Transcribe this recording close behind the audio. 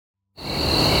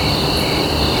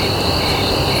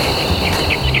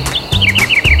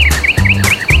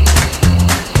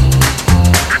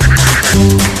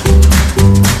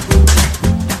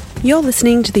You're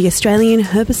listening to the Australian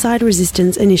Herbicide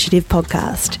Resistance Initiative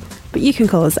podcast, but you can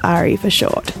call us ARI for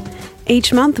short.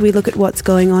 Each month we look at what's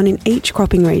going on in each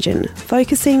cropping region,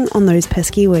 focusing on those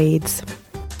pesky weeds.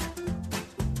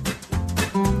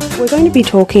 We're going to be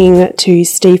talking to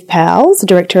Steve Powles,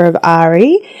 Director of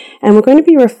ARI, and we're going to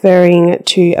be referring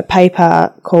to a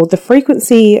paper called The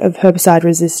Frequency of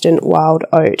Herbicide-Resistant Wild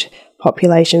Oat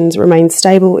Populations Remain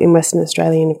Stable in Western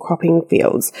Australian Cropping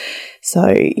Fields.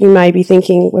 So you may be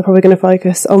thinking we're probably going to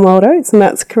focus on wild oats, and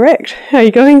that's correct. How are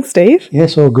you going, Steve?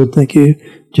 Yes, all good, thank you,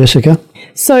 Jessica.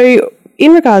 So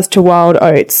in regards to wild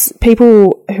oats,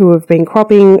 people who have been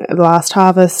cropping the last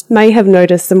harvest may have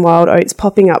noticed some wild oats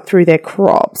popping up through their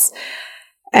crops.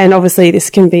 And obviously this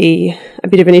can be a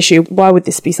bit of an issue. Why would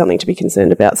this be something to be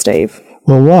concerned about, Steve?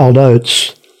 Well, wild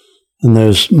oats, and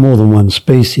there's more than one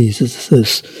species,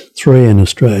 there's 3 in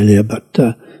Australia, but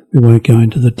we won't go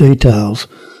into the details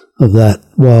of that.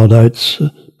 Wild oats,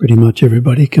 pretty much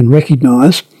everybody can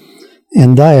recognise,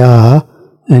 and they are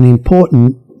an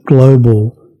important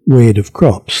global weed of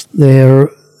crops.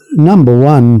 They're number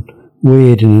one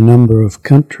weed in a number of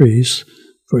countries,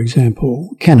 for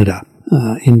example, Canada.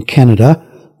 In Canada,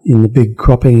 in the big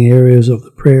cropping areas of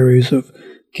the prairies of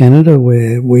Canada,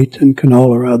 where wheat and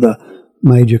canola are the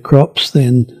major crops,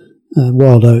 then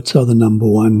wild oats are the number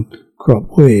one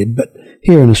crop weed. But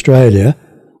here in Australia,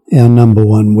 our number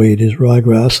one weed is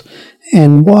ryegrass,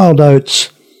 and wild oats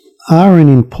are an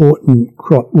important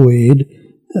crop weed,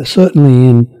 certainly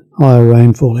in higher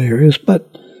rainfall areas,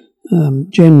 but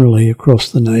generally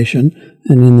across the nation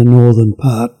and in the northern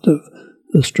part of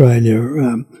Australia,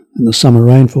 in the summer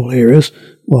rainfall areas,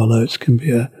 wild oats can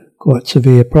be a quite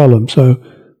severe problem. So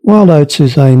wild oats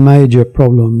is a major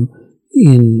problem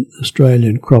in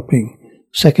Australian cropping,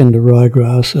 second to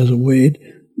ryegrass as a weed,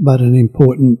 but an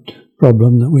important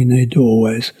problem that we need to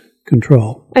always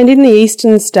control. And in the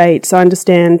eastern states, I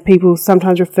understand people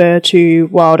sometimes refer to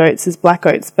wild oats as black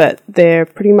oats, but they're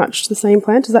pretty much the same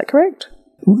plant, is that correct?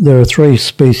 There are 3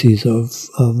 species of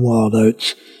wild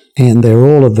oats, and they're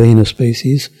all Avena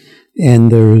species, and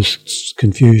there is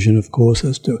confusion, of course,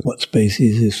 as to what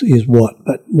species is what,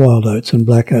 but wild oats and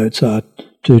black oats are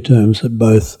 2 terms that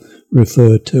both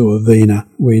refer to Avena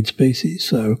weed species.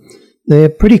 So they're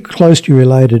pretty closely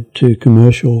related to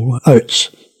commercial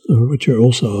oats, which are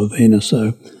also Avena,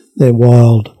 so they're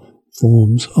wild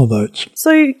forms of oats.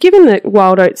 So given that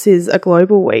wild oats is a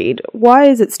global weed, why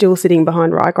is it still sitting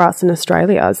behind ryegrass in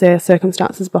Australia? Is there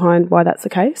circumstances behind why that's the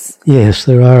case? Yes,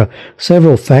 there are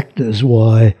several factors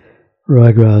why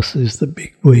ryegrass is the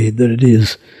big weed that it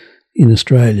is in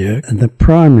Australia, and the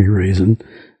primary reason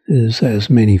is, as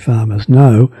many farmers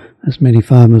know, as many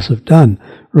farmers have done,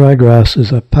 ryegrass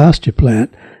is a pasture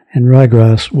plant, and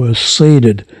ryegrass was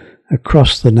seeded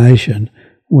across the nation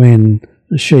when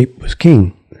the sheep was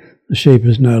king. The sheep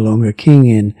is no longer king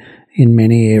in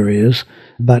many areas,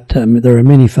 but there are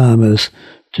many farmers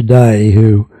today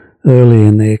who, early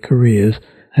in their careers,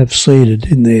 have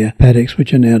seeded in their paddocks,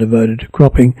 which are now devoted to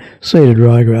cropping, seeded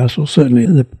ryegrass, or certainly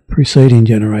the preceding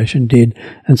generation did.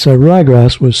 And so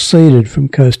ryegrass was seeded from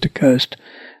coast to coast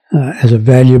as a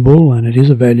valuable, and it is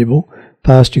a valuable,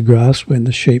 pasture grass when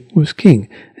the sheep was king.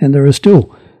 And there are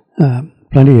still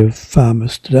plenty of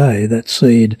farmers today that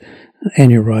seed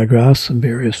annual ryegrass and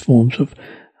various forms of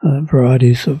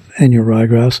varieties of annual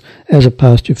ryegrass as a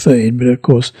pasture feed, but of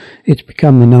course it's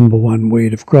become the number one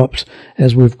weed of crops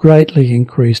as we've greatly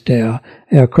increased our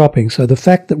cropping. So the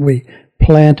fact that we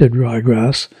planted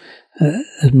ryegrass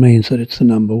means that it's the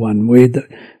number one weed that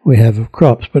we have of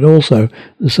crops, but also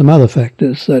there's some other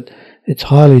factors, that it's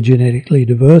highly genetically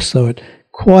diverse, so it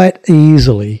quite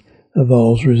easily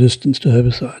evolves resistance to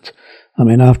herbicides. I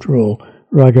mean, after all,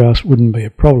 ryegrass wouldn't be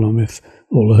a problem if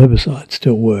all the herbicides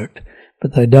still worked,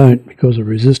 but they don't because of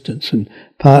resistance, and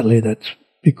partly that's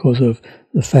because of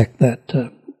the fact that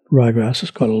ryegrass has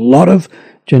got a lot of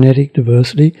genetic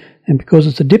diversity, and because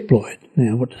it's a diploid.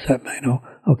 Now, what does that mean?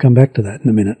 I'll come back to that in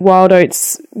a minute. Wild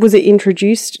oats, was it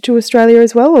introduced to Australia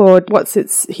as well, or what's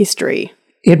its history?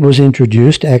 It was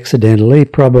introduced accidentally,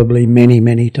 probably many,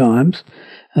 many times.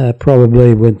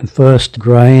 Probably when the first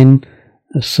grain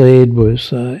seed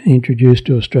was introduced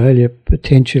to Australia,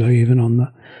 potentially even on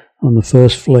the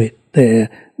first fleet, there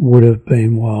would have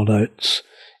been wild oats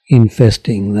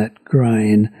infesting that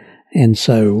grain. And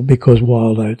so, because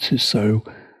wild oats is so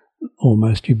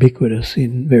almost ubiquitous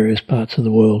in various parts of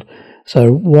the world,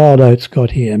 so wild oats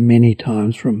got here many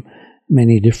times from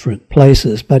many different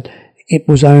places, but it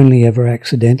was only ever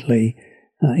accidentally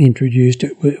introduced.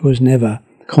 It was never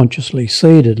consciously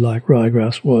seeded like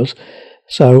ryegrass was.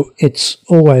 So it's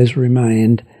always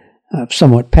remained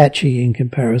somewhat patchy in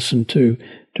comparison to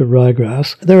to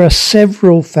ryegrass. There are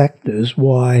several factors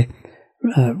why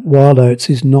wild oats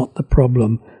is not the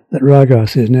problem that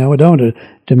ryegrass is. Now, I don't want to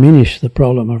diminish the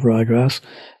problem of ryegrass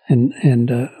and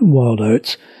wild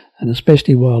oats, and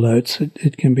especially wild oats.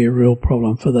 It can be a real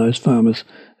problem for those farmers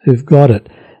who've got it.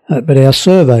 But our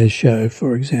surveys show,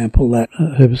 for example, that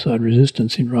herbicide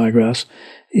resistance in ryegrass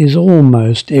is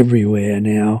almost everywhere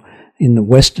now in the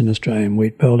Western Australian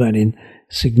wheat belt and in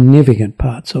significant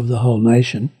parts of the whole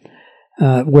nation.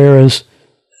 Whereas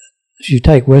if you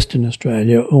take Western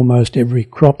Australia, almost every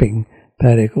cropping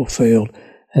paddock or field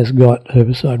has got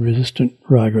herbicide-resistant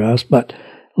ryegrass, but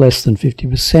less than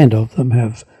 50% of them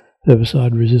have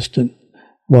herbicide-resistant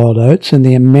wild oats, and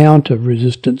the amount of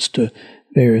resistance to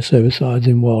various herbicides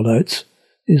in wild oats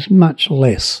is much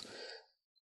less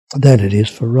than it is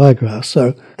for ryegrass.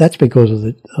 So that's because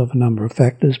of a number of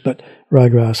factors, but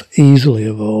ryegrass easily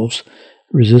evolves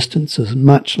resistance. There's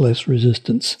much less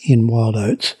resistance in wild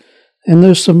oats. And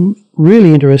there's some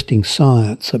really interesting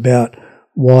science about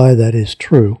why that is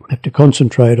true. I have to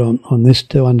concentrate on this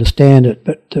to understand it,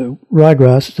 but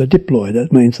ryegrass is a diploid.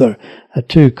 That means there are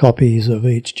 2 copies of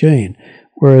each gene,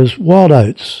 whereas wild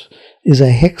oats is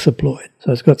a hexaploid.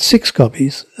 So it's got 6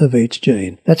 copies of each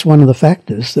gene. That's one of the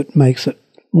factors that makes it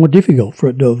more difficult for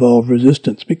it to evolve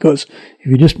resistance, because if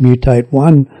you just mutate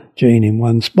one gene in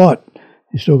one spot,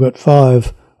 you've still got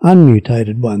 5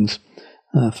 unmutated ones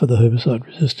for the herbicide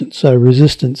resistance. So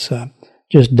resistance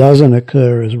just doesn't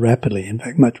occur as rapidly, in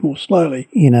fact much more slowly,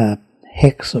 in a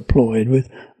hexaploid with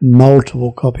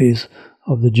multiple copies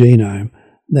of the genome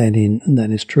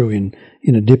than is true in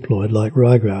a diploid like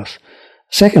ryegrass.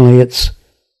 Secondly, it's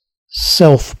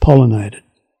self-pollinated.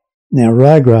 Now,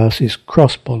 ryegrass is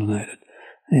cross-pollinated,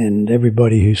 and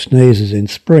everybody who sneezes in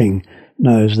spring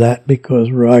knows that, because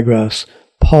ryegrass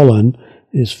pollen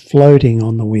is floating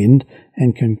on the wind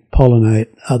and can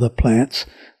pollinate other plants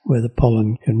where the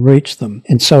pollen can reach them.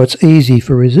 And so it's easy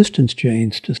for resistance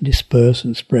genes to disperse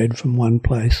and spread from one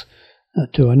place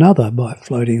to another by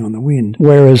floating on the wind,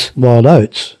 whereas wild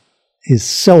oats is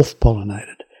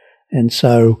self-pollinated. And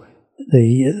so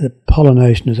the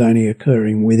pollination is only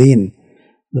occurring within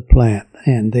the plant,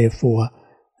 and therefore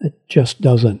it just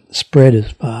doesn't spread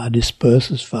as far,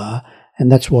 disperse as far,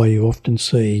 and that's why you often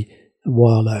see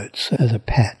wild oats as a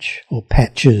patch or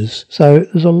patches. So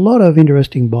there's a lot of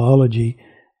interesting biology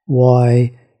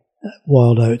why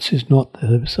wild oats is not the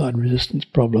herbicide resistance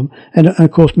problem. And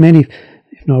of course many,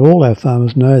 if not all our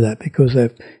farmers know that, because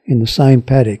they've, in the same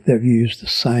paddock, they've used the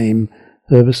same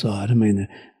herbicide. I mean,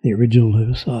 the original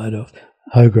herbicide of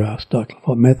hoegrass,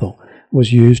 dichlormethyl,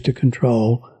 was used to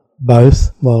control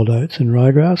both wild oats and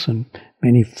ryegrass, and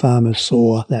many farmers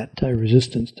saw that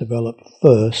resistance develop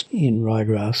first in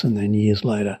ryegrass and then years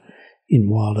later in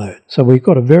wild oats. So we've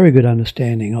got a very good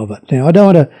understanding of it. Now, I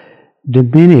don't want to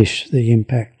diminish the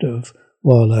impact of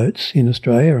wild oats in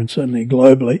Australia and certainly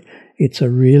globally. It's a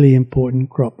really important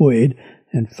crop weed,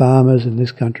 and farmers in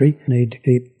this country need to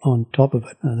keep on top of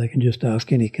it. They can just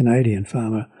ask any Canadian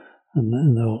farmer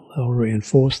and they'll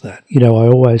reinforce that. You know, I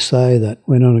always say that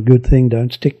when on a good thing,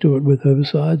 don't stick to it with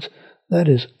herbicides. That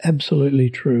is absolutely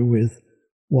true with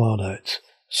wild oats.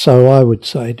 So I would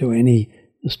say to any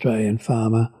Australian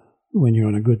farmer, when you're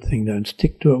on a good thing, don't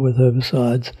stick to it with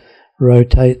herbicides.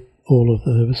 Rotate all of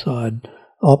the herbicide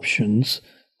options.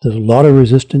 There's a lot of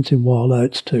resistance in wild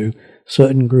oats to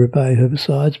certain group A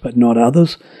herbicides, but not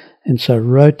others. And so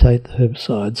rotate the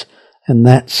herbicides, and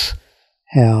that's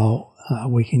how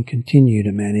we can continue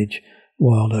to manage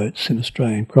wild oats in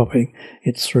Australian cropping.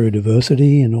 It's through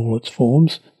diversity in all its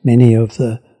forms. Many of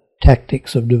the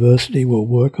tactics of diversity will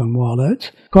work on wild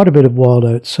oats. Quite a bit of wild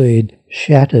oat seed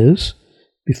shatters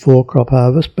before crop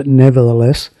harvest, but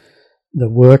nevertheless, the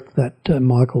work that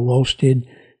Michael Walsh did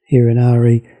here in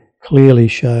ARI clearly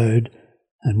showed,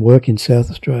 and work in South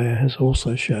Australia has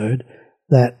also showed,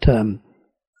 that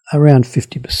around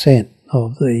 50%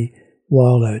 of the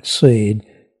wild oat seed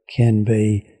can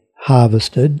be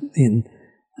harvested in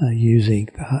using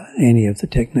any of the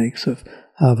techniques of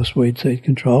harvest weed seed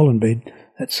control, and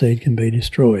that seed can be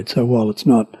destroyed. So while it's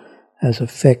not as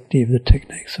effective, the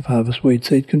techniques of harvest weed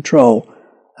seed control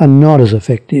are not as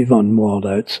effective on wild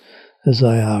oats as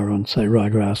they are on, say,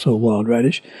 ryegrass or wild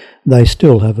radish, they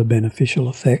still have a beneficial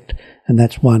effect, and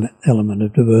that's one element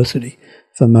of diversity.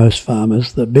 For most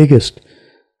farmers, the biggest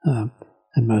and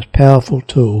most powerful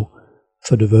tool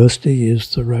for diversity is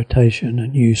the rotation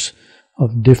and use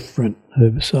of different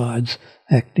herbicides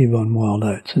active on wild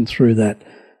oats, and through that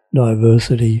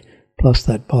diversity plus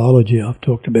that biology I've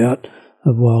talked about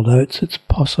of wild oats, it's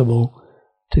possible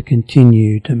to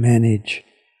continue to manage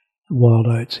wild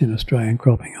oats in Australian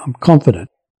cropping. I'm confident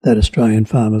that Australian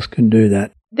farmers can do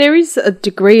that. There is a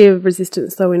degree of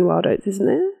resistance, though, in wild oats, isn't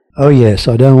there? Oh, yes.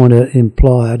 I don't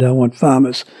want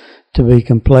farmers to be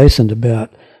complacent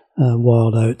about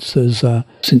wild oats. There's,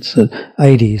 since the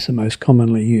 80s, the most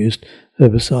commonly used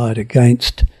herbicide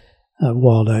against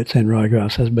wild oats and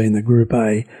ryegrass has been the Group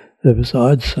A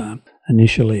herbicides,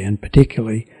 initially and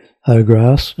particularly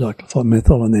hoegrass,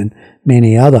 diclofosmethyl, and then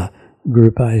many other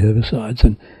Group A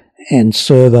herbicides, and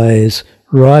surveys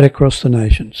right across the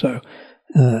nation. So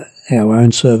our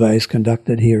own surveys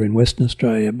conducted here in Western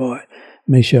Australia by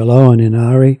Michelle Owen in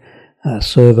ARI,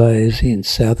 surveys in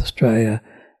South Australia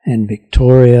and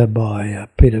Victoria by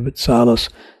Peter Vitsalis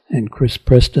and Chris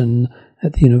Preston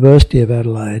at the University of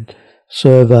Adelaide,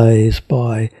 surveys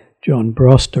by John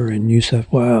Broster in New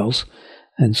South Wales,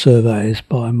 and surveys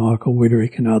by Michael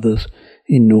Widerick and others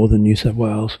in northern New South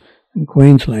Wales and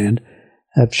Queensland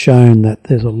have shown that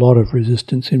there's a lot of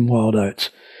resistance in wild oats.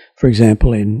 For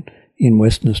example, in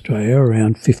Western Australia,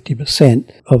 around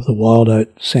 50% of the wild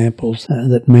oat samples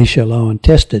that Michelle Owen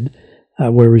tested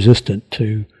were resistant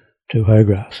to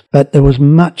hoegrass. But there was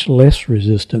much less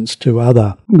resistance to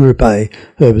other Group A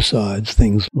herbicides,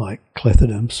 things like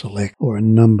clethodim, select, or a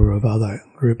number of other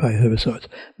Group A herbicides.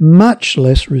 Much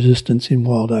less resistance in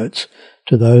wild oats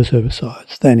to those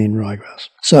herbicides than in ryegrass.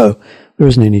 So there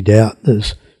isn't any doubt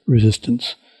there's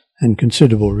resistance and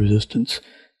considerable resistance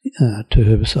to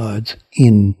herbicides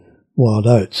in wild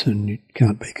oats, and you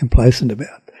can't be complacent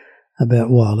about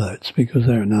wild oats because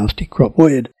they're a nasty crop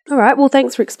weed. All right, well,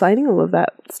 thanks for explaining all of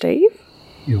that, Steve.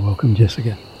 You're welcome,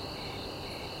 Jessica.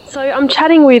 So I'm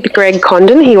chatting with Greg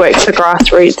Condon. He works for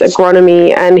Grassroots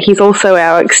Agronomy, and he's also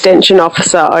our Extension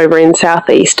Officer over in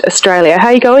Southeast Australia. How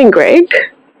are you going, Greg?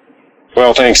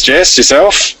 Well, thanks, Jess.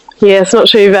 Yourself? Yeah, it's not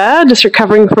too bad. Just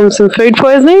recovering from some food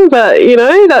poisoning, but, you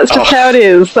know, that's just how it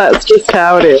is. That's just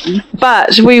how it is.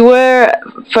 But we were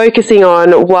focusing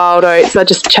on wild oats. I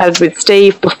just chatted with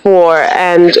Steve before,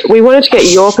 and we wanted to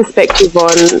get your perspective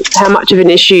on how much of an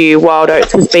issue wild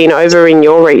oats has been over in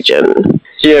your region.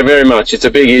 Yeah, very much. It's a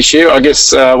big issue. I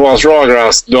guess whilst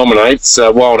ryegrass dominates,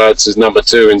 wild oats is number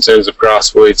 2 in terms of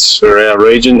grass weeds for our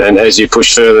region. And as you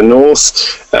push further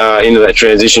north into that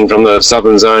transition from the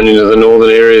southern zone into the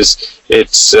northern areas,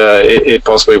 it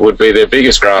possibly would be their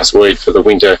biggest grass weed for the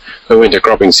winter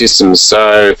cropping systems.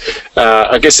 So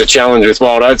I guess the challenge with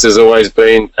wild oats has always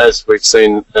been, as we've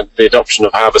seen the adoption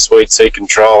of harvest weed seed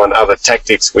control and other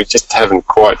tactics, we just haven't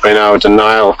quite been able to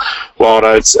nail wild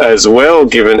oats as well,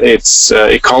 given its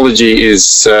ecology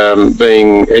is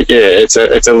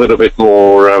it's a little bit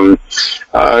more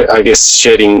I guess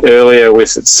shedding earlier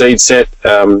with its seed set,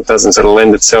 doesn't sort of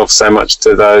lend itself so much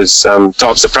to those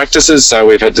types of practices. So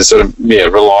we've had to sort of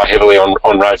rely heavily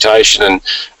on rotation and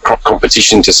crop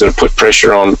competition to sort of put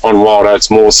pressure on wild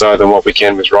oats more so than what we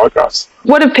can with ryegrass.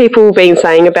 What have people been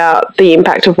saying about the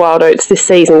impact of wild oats this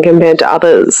season compared to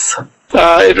others?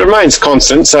 It remains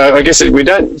constant, so I guess we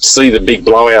don't see the big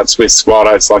blowouts with wild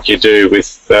oats like you do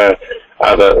with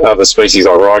other species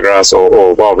like ryegrass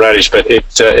or wild radish, but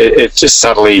it just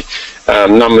subtly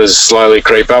numbers slowly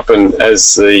creep up, and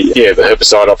as the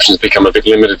herbicide options become a bit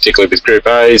limited, particularly with Group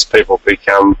A's, people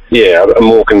become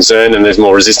more concerned, and there's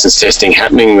more resistance testing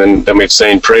happening than we've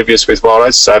seen previous with wild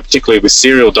oats. So particularly with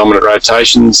cereal dominant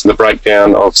rotations and the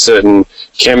breakdown of certain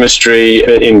chemistry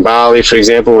in barley, for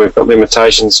example, we've got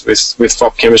limitations with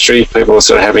FOP chemistry. People are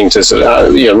sort of having to sort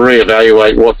of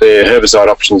reevaluate what their herbicide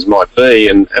options might be,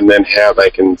 and then how they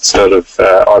can sort of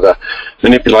either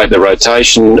manipulate the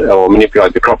rotation or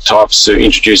manipulate the crop types to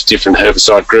introduce different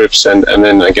herbicide groups, and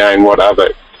then again what other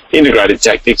integrated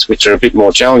tactics, which are a bit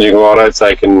more challenging wild oats,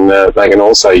 they can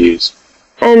also use.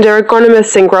 And are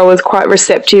agronomists and growers quite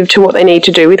receptive to what they need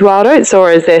to do with wild oats,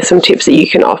 or is there some tips that you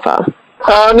can offer?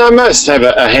 No, most have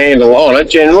a handle on it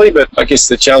generally, but I guess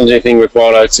the challenging thing with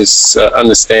wild oats is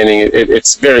understanding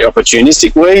it's very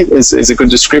opportunistic weed is a good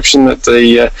description that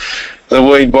the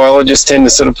weed biologists tend to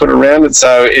sort of put around it.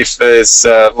 So if there's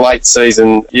late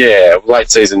season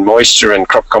moisture and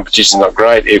crop competition is not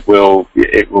great, it will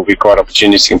be quite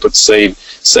opportunistic and put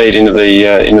seed into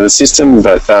the system.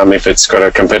 But if it's got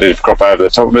a competitive crop over the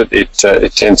top of it,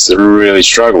 it tends to really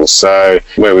struggle. So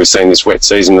where we've seen this wet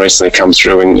season recently come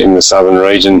through in the southern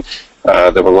region,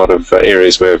 there were a lot of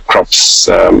areas where crops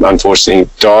unfortunately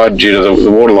died due to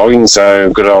the waterlogging,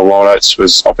 so good old wild oats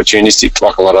was opportunistic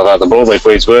like a lot of other broadleaf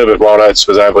weeds were, but wild oats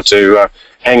was able to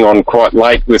hang on quite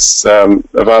late with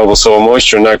available soil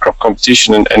moisture and no crop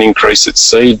competition and increase its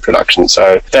seed production.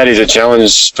 So that is a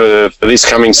challenge for this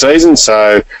coming season.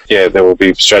 So there will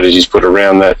be strategies put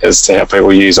around that as to how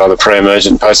people use either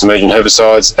pre-emergent, post-emergent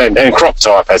herbicides, and crop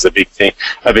type has a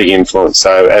big influence.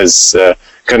 So as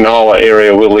canola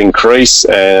area will increase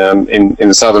in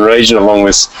the southern region, along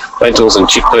with lentils and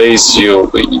chickpeas.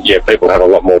 People have a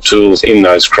lot more tools in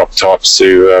those crop types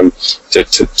to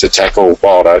tackle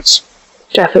wild oats.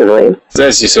 Definitely.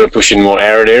 As you sort of push in more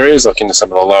arid areas, like into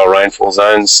some of the lower rainfall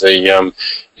zones,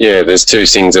 there's two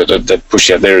things that push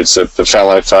out there. It's the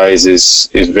fallow phase is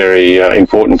very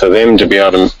important for them to be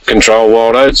able to control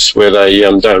wild oats, where they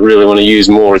don't really want to use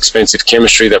more expensive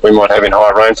chemistry that we might have in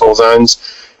high rainfall zones,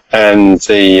 and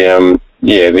the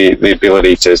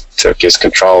ability to I guess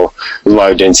control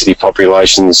low density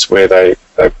populations where they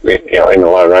in the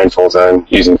low rainfall zone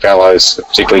using fallows,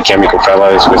 particularly chemical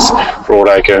fallows with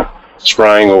broadacre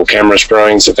spraying or camera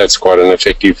spraying, so that's quite an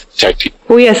effective tactic.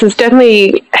 Well, yes, it's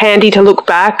definitely handy to look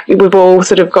back. We've all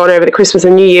sort of gone over the Christmas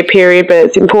and New Year period, but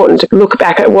it's important to look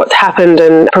back at what's happened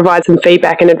and provide some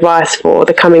feedback and advice for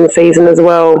the coming season as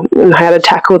well, and how to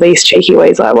tackle these cheeky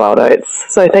weeds like wild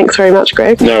oats. So thanks very much,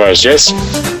 Greg. No worries,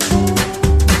 Jess.